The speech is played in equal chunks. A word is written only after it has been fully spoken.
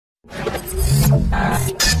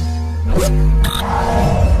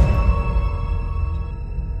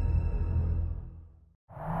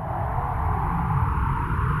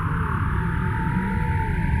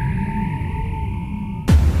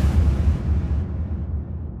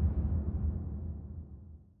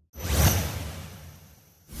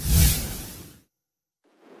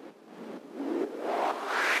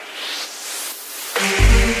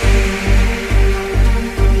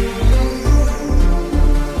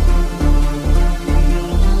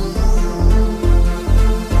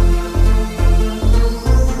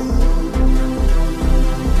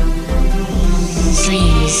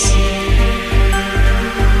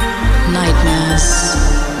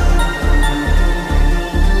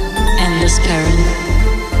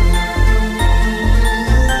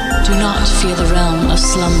fear the realm of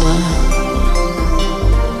slumber.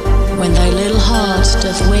 When thy little heart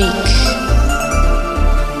doth wake,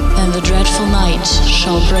 then the dreadful night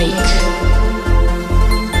shall break.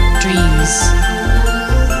 Dreams,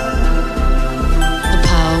 the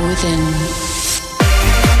power within.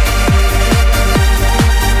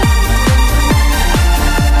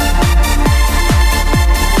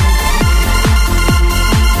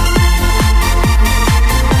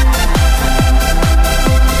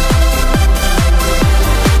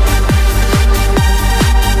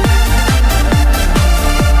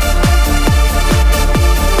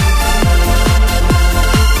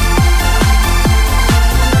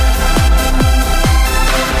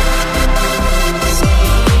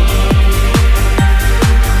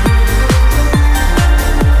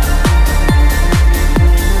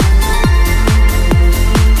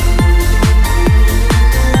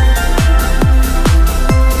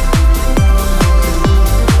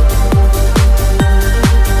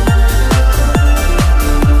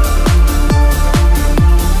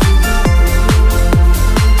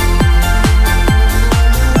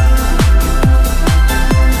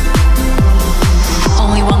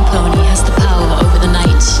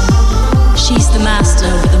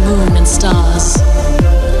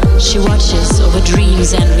 She watches over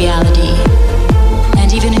dreams and reality,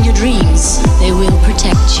 and even in your dreams, they will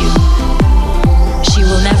protect you. She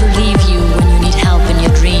will never leave you when you need help in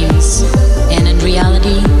your dreams, and in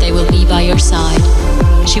reality, they will be by your side.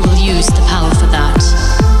 She will use the power for that.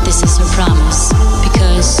 This is her promise,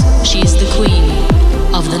 because she is the queen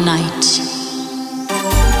of the night.